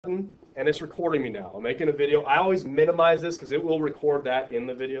button, and it's recording me now. I'm making a video. I always minimize this because it will record that in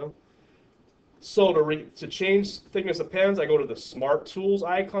the video. So to change thickness of pens, I go to the Smart Tools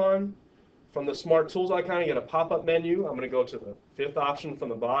icon. From the Smart Tools icon, you get a pop-up menu. I'm going to go to the fifth option from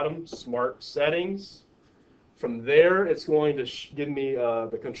the bottom, Smart Settings. From there, it's going to give me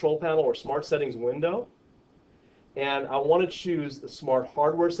the control panel or Smart Settings window. And I want to choose the Smart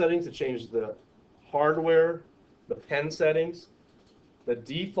Hardware settings to change the hardware, the pen settings. The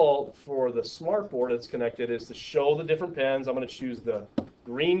default for the smartboard that's connected is to show the different pens. I'm going to choose the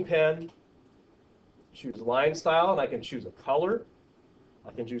green pen, choose line style, and I can choose a color.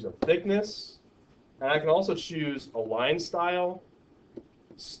 I can choose a thickness, and I can also choose a line style,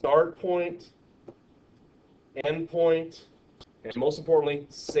 start point, end point, and most importantly,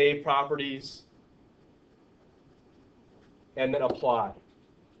 save properties, and then apply.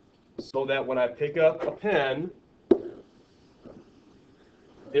 So that when I pick up a pen,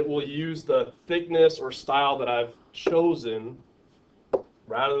 it will use the thickness or style that I've chosen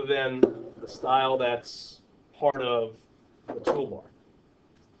rather than the style that's part of the toolbar.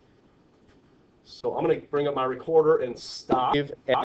 So I'm going to bring up my recorder and stop.